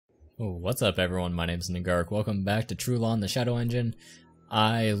Oh, what's up everyone, my name's Negark. Welcome back to Trulon, the Shadow Engine.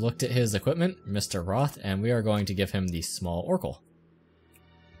 I looked at his equipment, Mr. Roth, and we are going to give him the small Oracle.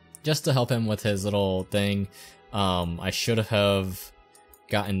 Just to help him with his little thing. I should have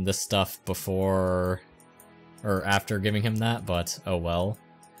gotten this stuff before, or after giving him that, but oh well.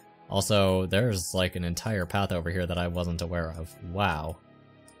 Also, there's like an entire path over here that I wasn't aware of. Wow.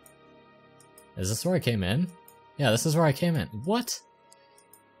 Is this where I came in? Yeah, this is where I came in. What?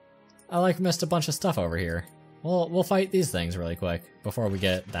 I like missed a bunch of stuff over here. Well, we'll fight these things really quick before we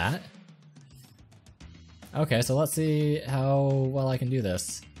get that. Okay, so let's see how well I can do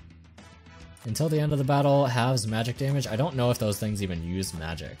this. Until the end of the battle, halves magic damage. I don't know if those things even use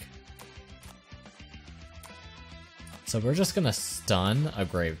magic. So we're just gonna stun a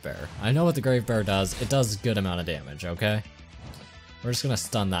Grave Bear. I know what the Grave Bear does. It does a good amount of damage, okay? We're just gonna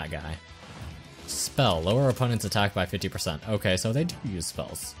stun that guy. Spell. Lower opponent's attack by 50%. Okay, so they do use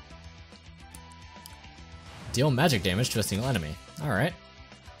spells. Deal magic damage to a single enemy. Alright.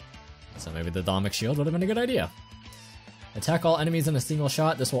 So maybe the Dhalmic Shield would have been a good idea. Attack all enemies in a single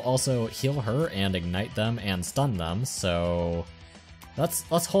shot. This will also heal her and ignite them and stun them, so let's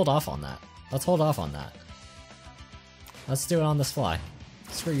hold off on that. Let's hold off on that. Let's do it on this fly.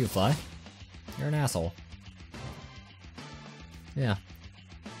 Screw you, fly. You're an asshole. Yeah.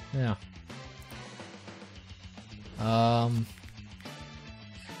 Yeah.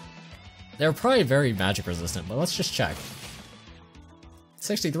 They're probably very magic resistant, but let's just check.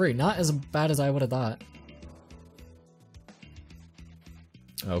 63, not as bad as I would have thought.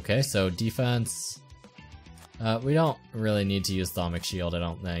 Okay, so defense. We don't really need to use Dhalmic Shield, I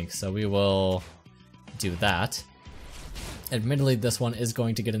don't think, so we will do that. Admittedly, this one is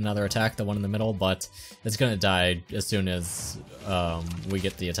going to get another attack, the one in the middle, but it's gonna die as soon as we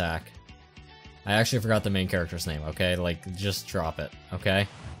get the attack. I actually forgot the main character's name, okay? Like, just drop it, okay?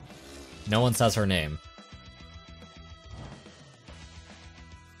 No one says her name.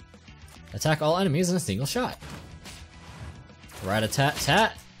 Attack all enemies in a single shot.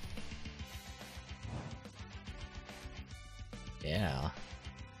 Rat-a-tat-tat! Yeah.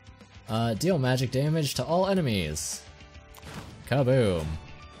 Deal magic damage to all enemies. Kaboom.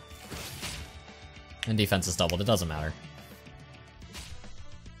 And defense is doubled, it doesn't matter.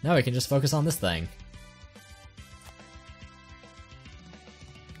 Now we can just focus on this thing.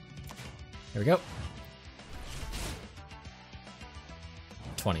 Here we go.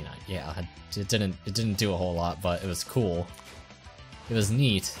 29. Yeah, it didn't do a whole lot, but it was cool. It was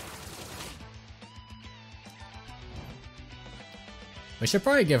neat. We should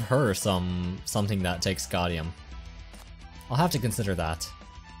probably give her something that takes Gaudium. I'll have to consider that.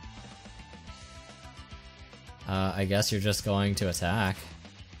 I guess you're just going to attack.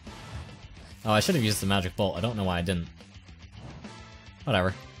 Oh, I should have used the magic bolt. I don't know why I didn't.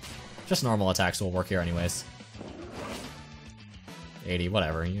 Whatever. Just normal attacks will work here anyways. 80,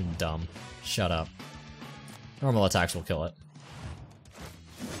 whatever, you're dumb. Shut up. Normal attacks will kill it.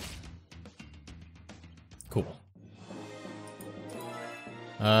 Cool.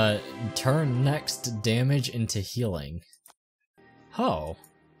 Turn next damage into healing. Oh.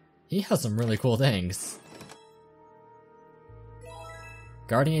 He has some really cool things.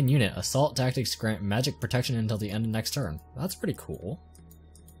 Guardian unit. Assault tactics grant magic protection until the end of next turn. That's pretty cool.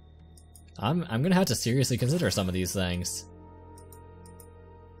 I'm gonna have to seriously consider some of these things.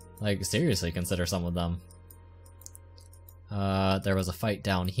 Like, seriously consider some of them. There was a fight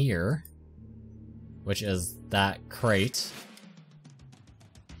down here, which is that crate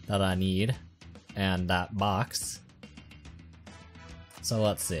that I need, and that box. So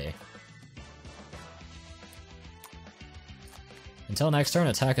let's see. Until next turn,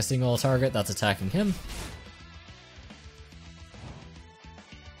 attack a single target that's attacking him.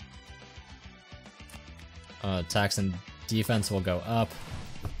 Attacks and defense will go up.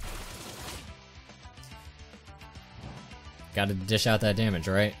 Gotta dish out that damage,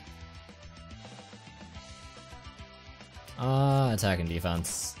 right? Attack and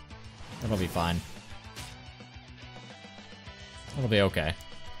defense. That'll be fine. That'll be okay.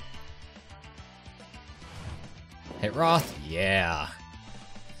 Hit Roth? Yeah.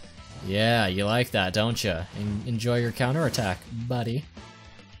 Yeah, you like that, don't you? Enjoy your counterattack, buddy.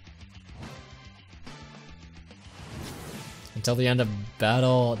 Until the end of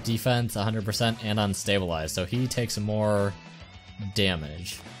battle, defense 100% and unstabilized, so he takes more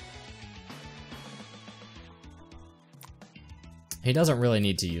damage. He doesn't really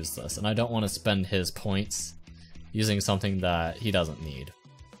need to use this, and I don't want to spend his points using something that he doesn't need.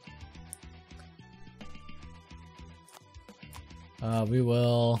 We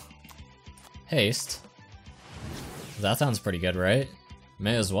will haste. That sounds pretty good, right?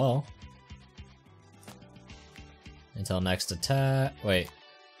 May as well. Until next attack. Wait.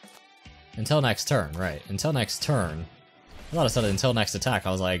 Until next turn, right. Until next turn. I thought I said until next attack.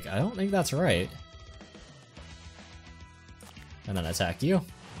 I was like, I don't think that's right. And then attack you.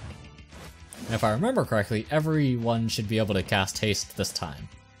 And if I remember correctly, everyone should be able to cast haste this time.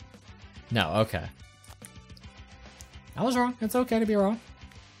 No, okay. I was wrong. It's okay to be wrong.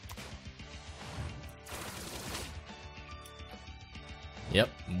 Yep,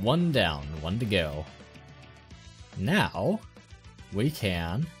 1 down, 1 to go. Now, we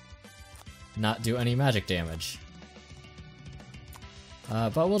can not do any magic damage.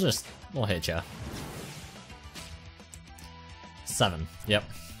 But we'll hit ya. 7, yep.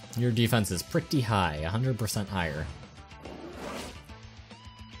 Your defense is pretty high, 100% higher.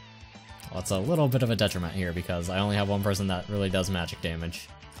 Well, it's a little bit of a detriment here because I only have one person that really does magic damage.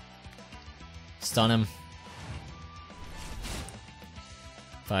 Stun him.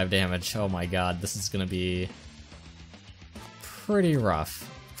 5 damage. Oh my god, this is gonna be pretty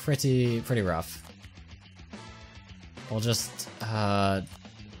rough. Pretty rough. We'll just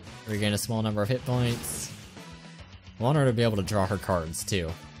regain a small number of hit points. I want her to be able to draw her cards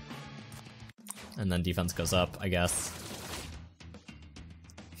too. And then defense goes up, I guess.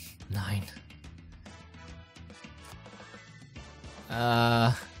 9.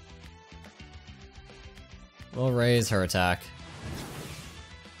 We'll raise her attack.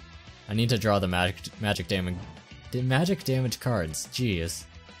 I need to draw the magic damage cards. Jeez.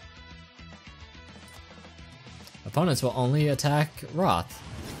 Opponents will only attack Roth.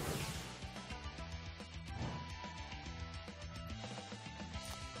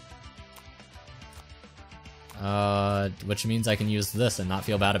 Which means I can use this and not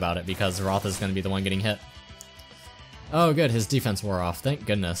feel bad about it because Roth is going to be the one getting hit. Oh good, his defense wore off, thank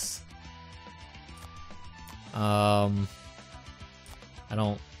goodness. I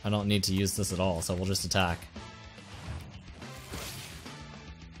don't need to use this at all, so we'll just attack.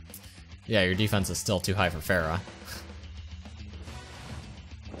 Yeah, your defense is still too high for Farah.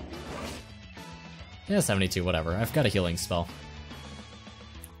 Yeah, 72, whatever. I've got a healing spell.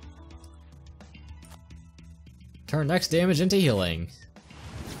 Turn next damage into healing.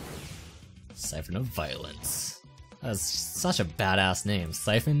 Siphon of Violence. That's such a badass name.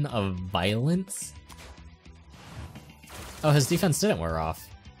 Siphon of Violence? Oh, his defense didn't wear off.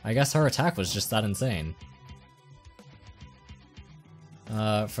 I guess her attack was just that insane.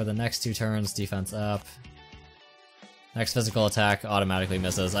 For the next 2 turns, defense up. Next physical attack automatically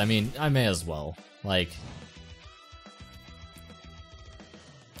misses. I mean, I may as well. Like...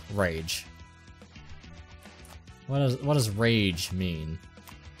 Rage. What does rage mean?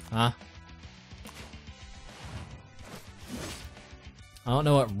 Huh? I don't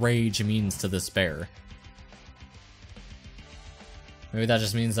know what rage means to this bear. Maybe that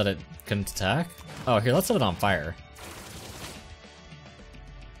just means that it couldn't attack? Oh, here, let's set it on fire.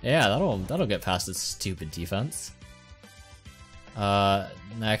 Yeah, that'll get past its stupid defense.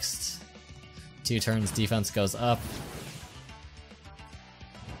 Next 2 turns, defense goes up.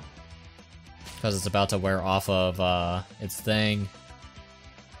 Because it's about to wear off of its thing.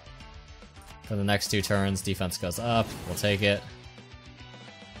 For the next 2 turns, defense goes up. We'll take it.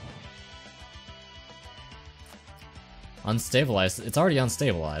 Unstabilized. It's already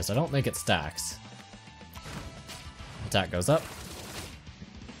unstabilized. I don't think it stacks. Attack goes up.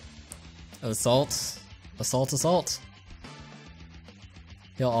 Assault. Assault, assault.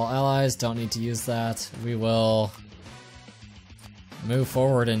 Heal all allies. Don't need to use that. We will move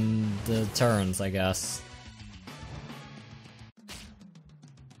forward in the turns, I guess.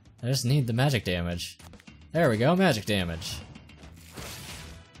 I just need the magic damage. There we go, magic damage.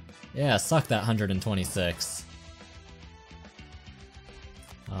 Yeah, suck that 126.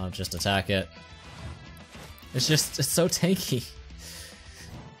 I'll just attack it. It's so tanky.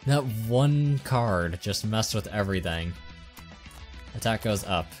 That one card just messed with everything. Attack goes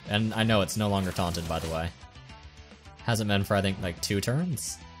up, and I know it's no longer taunted, by the way. Hasn't been for, I think, like 2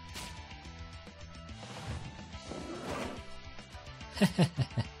 turns?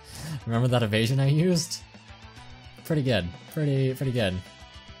 Remember that evasion I used? Pretty good. Pretty good.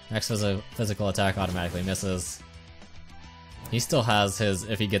 Next was a physical attack, automatically misses. He still has his,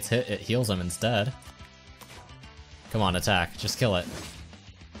 if he gets hit, it heals him instead. Come on, attack. Just kill it.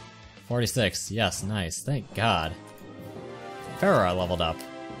 46. Yes, nice. Thank God. Farah leveled up.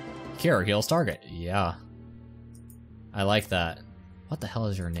 Cure heals target. Yeah. I like that. What the hell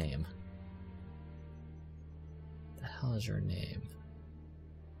is your name? The hell is your name?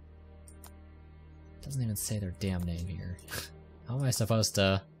 Doesn't even say their damn name here. How am I supposed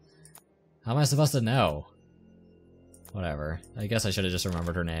to know? Whatever. I guess I should have just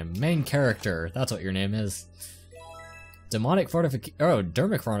remembered her name. Main character. That's what your name is. Demonic fortification. Oh,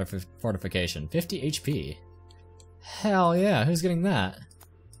 dermic fortification. 50 HP. Hell yeah, who's getting that?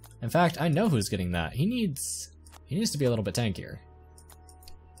 In fact, I know who's getting that. He needs to be a little bit tankier.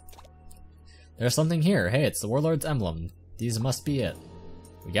 There's something here. Hey, it's the Warlord's emblem. These must be it.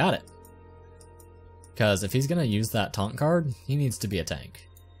 We got it. Because if he's gonna use that taunt card, he needs to be a tank.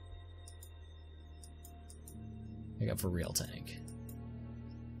 I got for real tank.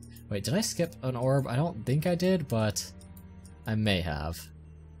 Wait, did I skip an orb? I don't think I did, but I may have.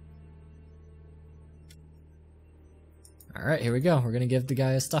 Alright, here we go. We're gonna give the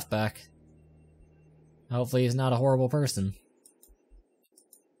guy his stuff back. Hopefully he's not a horrible person.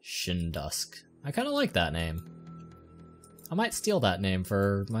 Shindusk. I kinda like that name. I might steal that name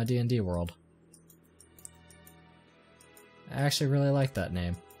for my D&D world. I actually really like that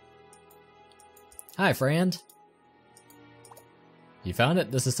name. Hi, friend! You found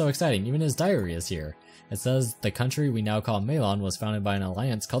it? This is so exciting. Even his diary is here. It says the country we now call Maelon was founded by an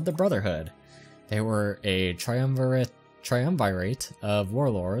alliance called the Brotherhood. They were a triumvirate of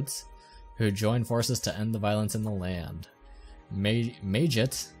warlords who joined forces to end the violence in the land.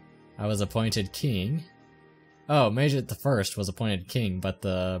 Majit, I was appointed king. Oh, Majit the First was appointed king, but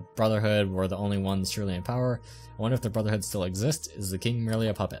the Brotherhood were the only ones truly in power. I wonder if the Brotherhood still exists. Is the king merely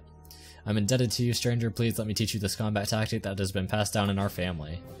a puppet? I'm indebted to you, stranger. Please let me teach you this combat tactic that has been passed down in our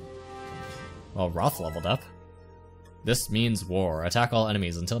family. Well, Roth leveled up. This means war. Attack all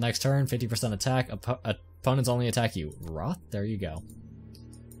enemies. Until next turn, 50% attack. Opponents only attack you. Roth? There you go.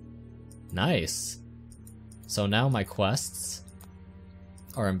 Nice. So now my quests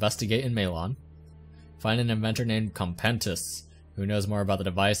are investigate in Maelon, find an inventor named Compentus, who knows more about the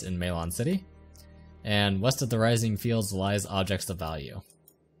device in Maelon City, and west of the Rising Fields lies objects of value.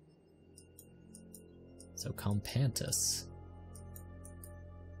 So Compentus.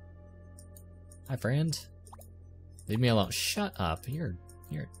 Hi, friend. Leave me alone. Shut up. You're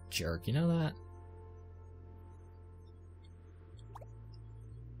a jerk. You know that?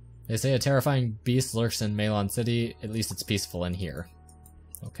 They say a terrifying beast lurks in Maelon City. At least it's peaceful in here.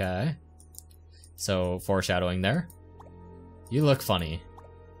 Okay. So, foreshadowing there. You look funny.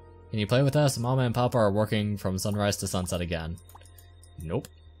 Can you play with us? Mama and Papa are working from sunrise to sunset again. Nope.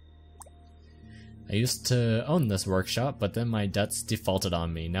 I used to own this workshop, but then my debts defaulted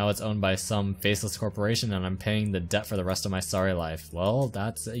on me. Now it's owned by some faceless corporation and I'm paying the debt for the rest of my sorry life. Well,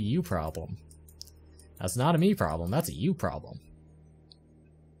 that's a you problem. That's not a me problem, that's a you problem.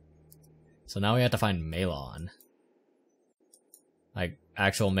 So now we have to find Maelon. Like,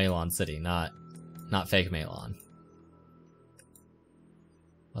 actual Maelon City, not fake Maelon.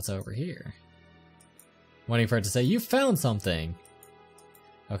 What's over here? Waiting for it to say, you found something!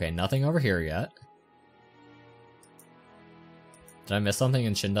 Okay, nothing over here yet. Did I miss something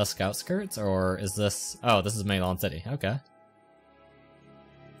in Shindusk outskirts, or is this... Oh, this is Maelon City, okay.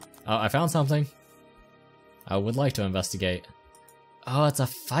 Oh, I found something. I would like to investigate. Oh, it's a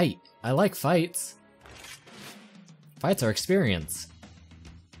fight. I like fights. Fights are experience.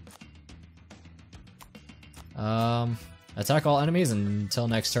 Attack all enemies until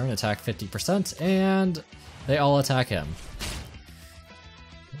next turn, attack 50%, and they all attack him.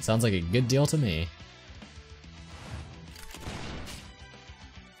 Sounds like a good deal to me.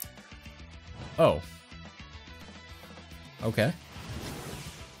 Oh. Okay.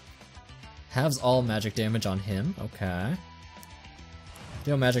 Halves all magic damage on him, okay.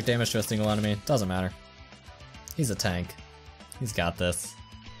 Deal magic damage to a single enemy, doesn't matter. He's a tank. He's got this.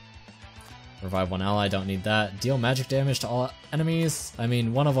 Revive one ally, don't need that. Deal magic damage to all enemies. I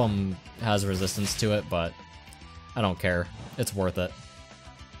mean, one of them has resistance to it, but I don't care. It's worth it.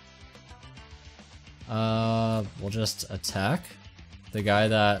 We'll just attack the guy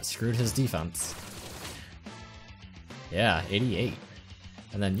that screwed his defense. Yeah, 88.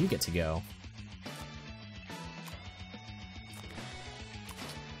 And then you get to go.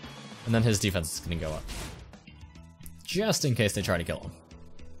 And then his defense is gonna go up. Just in case they try to kill him.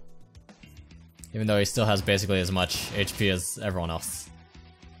 Even though he still has basically as much HP as everyone else.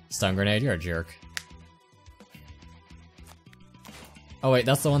 Stun grenade, you're a jerk. Oh wait,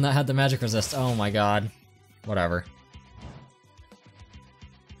 that's the one that had the magic resist. Oh my god. Whatever.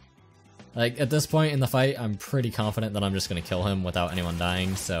 Like, at this point in the fight, I'm pretty confident that I'm just gonna kill him without anyone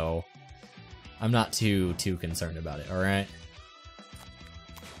dying, so... I'm not too concerned about it, alright?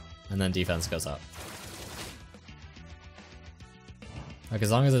 And then defense goes up. Like,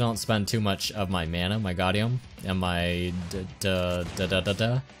 as long as I don't spend too much of my mana, my Gaudium, and my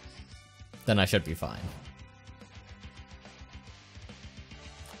then I should be fine.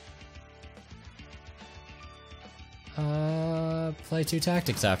 Play 2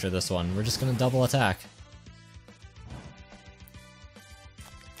 tactics after this one. We're just gonna double attack.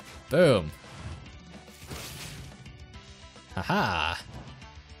 Boom. Haha.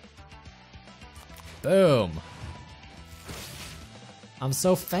 Boom. I'm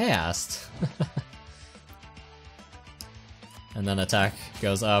so fast. And then attack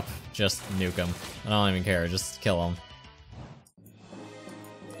goes up, just nuke him. I don't even care, just kill him.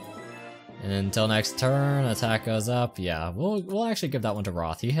 And until next turn, attack goes up. Yeah, we'll actually give that one to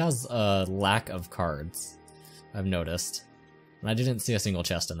Roth. He has a lack of cards, I've noticed. And I didn't see a single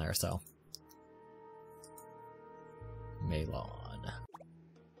chest in there, so. Maelon.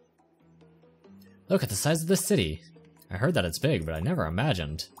 Look at the size of this city. I heard that it's big, but I never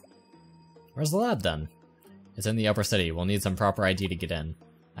imagined. Where's the lab then? It's in the upper city. We'll need some proper ID to get in.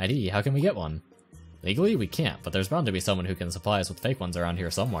 ID? How can we get one? Legally, we can't, but there's bound to be someone who can supply us with fake ones around here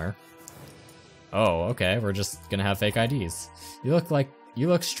somewhere. Oh, okay, we're just gonna have fake IDs. You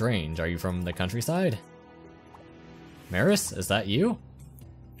look strange. Are you from the countryside? Maris, is that you?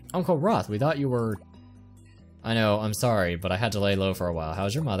 Uncle Roth, we thought you were... I know, I'm sorry, but I had to lay low for a while.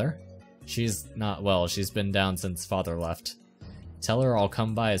 How's your mother? She's not well. She's been down since father left. Tell her I'll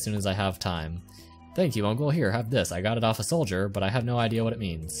come by as soon as I have time. Thank you, Uncle. Here, have this. I got it off a soldier, but I have no idea what it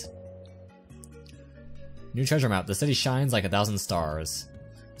means. New treasure map. The city shines like 1,000 stars.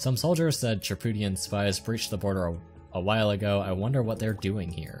 Some soldiers said Tripudian spies breached the border a while ago. I wonder what they're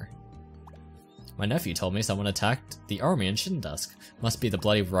doing here. My nephew told me someone attacked the army in Shindusk. Must be the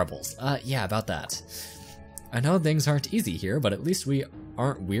bloody rebels. Yeah, about that. I know things aren't easy here, but at least we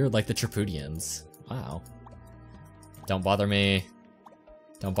aren't weird like the Tripudians. Wow. Don't bother me.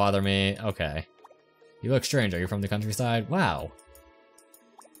 Don't bother me. Okay. You look strange. Are you from the countryside? Wow.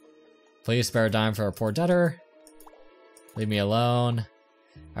 Please spare a dime for a poor debtor. Leave me alone.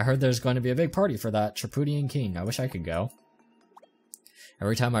 I heard there's going to be a big party for that Tripudian king. I wish I could go.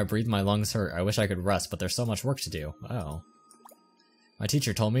 Every time I breathe, my lungs hurt. I wish I could rest, but there's so much work to do. Oh. My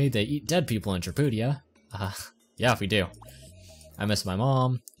teacher told me they eat dead people in Tripudia. Yeah, we do. I miss my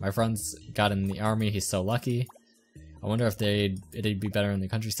mom. My friends got in the army. He's so lucky. I wonder if it'd be better in the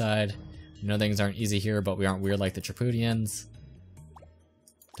countryside. You know things aren't easy here, but we aren't weird like the Tripudians.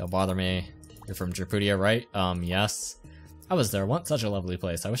 Don't bother me. You're from Tripudia, right? Yes. I was there once. Such a lovely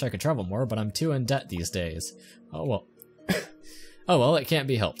place. I wish I could travel more, but I'm too in debt these days. Oh well. Oh well, it can't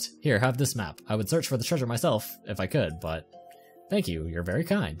be helped. Here, have this map. I would search for the treasure myself if I could, but... Thank you. You're very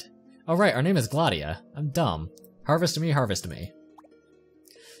kind. Oh right, our name is Gladia. I'm dumb. Harvest me, harvest me.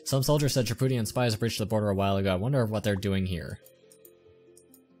 Some soldiers said Tripudian spies breached the border a while ago. I wonder what they're doing here.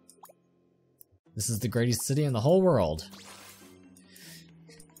 This is the greatest city in the whole world.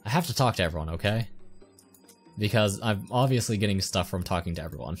 I have to talk to everyone, okay? Because I'm obviously getting stuff from talking to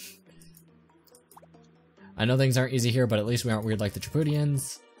everyone. I know things aren't easy here, but at least we aren't weird like the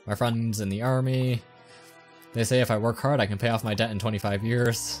Tripudians. My friends in the army. They say if I work hard, I can pay off my debt in 25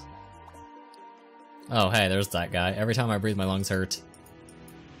 years. Oh, hey, there's that guy. Every time I breathe, my lungs hurt.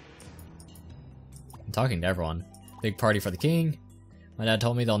 I'm talking to everyone. Big party for the king. My dad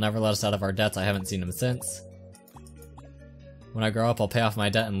told me they'll never let us out of our debts. I haven't seen him since. When I grow up, I'll pay off my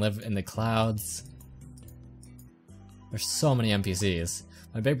debt and live in the clouds. There's so many NPCs.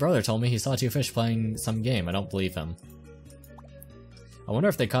 My big brother told me he saw 2 fish playing some game. I don't believe him. I wonder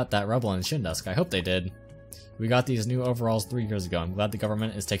if they caught that rebel in Shindusk. I hope they did. We got these new overalls 3 years ago. I'm glad the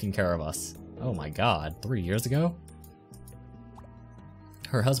government is taking care of us. Oh my god, 3 years ago?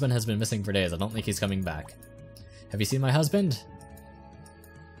 Her husband has been missing for days. I don't think he's coming back. Have you seen my husband?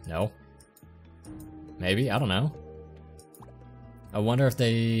 No. Maybe, I don't know. I wonder if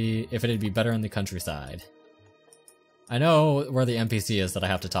it'd be better in the countryside. I know where the NPC is that I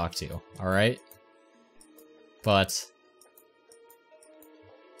have to talk to, alright? But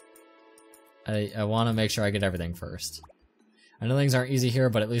I want to make sure I get everything first. I know things aren't easy here,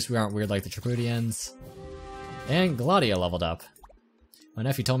 but at least we aren't weird like the Tripudians. And Gladia leveled up. My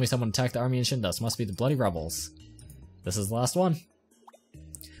nephew told me someone attacked the army in Shindusk. Must be the bloody rebels. This is the last one.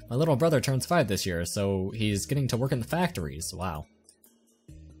 My little brother turns 5 this year, so he's getting to work in the factories. Wow.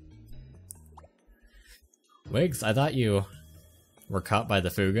 Wiggs, I thought you were caught by the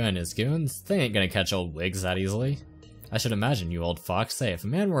Fuga and his goons. They ain't gonna catch old Wiggs that easily. I should imagine, you old fox. Say, if a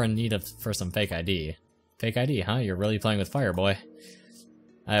man were in need for some fake ID... Fake ID, huh? You're really playing with fire, boy.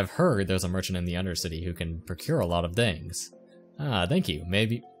 I have heard there's a merchant in the Undercity who can procure a lot of things. Ah, thank you.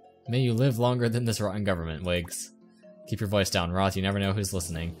 May you live longer than this rotten government, Wiggs. Keep your voice down, Roth. You never know who's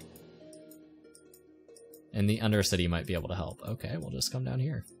listening. And the Undercity might be able to help. Okay, we'll just come down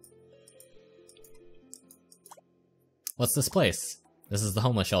here. What's this place? This is the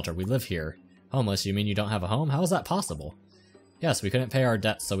homeless shelter. We live here. Homeless, you mean you don't have a home? How is that possible? Yes, we couldn't pay our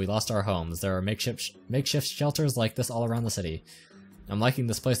debts, so we lost our homes. There are makeshift shelters like this all around the city. I'm liking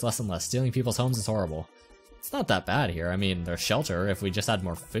this place less and less. Stealing people's homes is horrible. It's not that bad here. I mean, there's shelter if we just had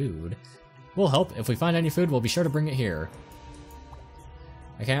more food. We'll help. If we find any food, we'll be sure to bring it here.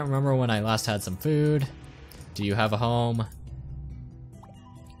 I can't remember when I last had some food. Do you have a home?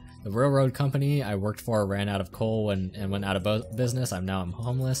 The railroad company I worked for ran out of coal and went out of business. I'm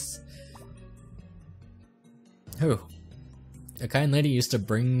homeless. Who? A kind lady used to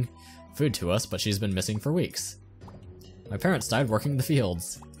bring food to us, but she's been missing for weeks. My parents died working the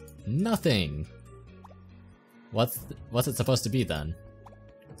fields. Nothing. What's it supposed to be then?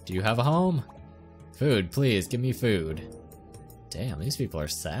 Do you have a home? Food, please, give me food. Damn, these people are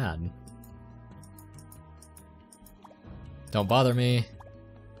sad. Don't bother me.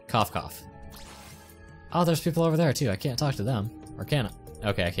 Cough, cough. Oh, there's people over there too. I can't talk to them. Or can I?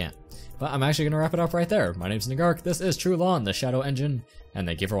 Okay, I can't. But I'm actually going to wrap it up right there. My name's Negark, this is Trulon, the Shadow Engine, and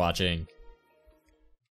thank you for watching.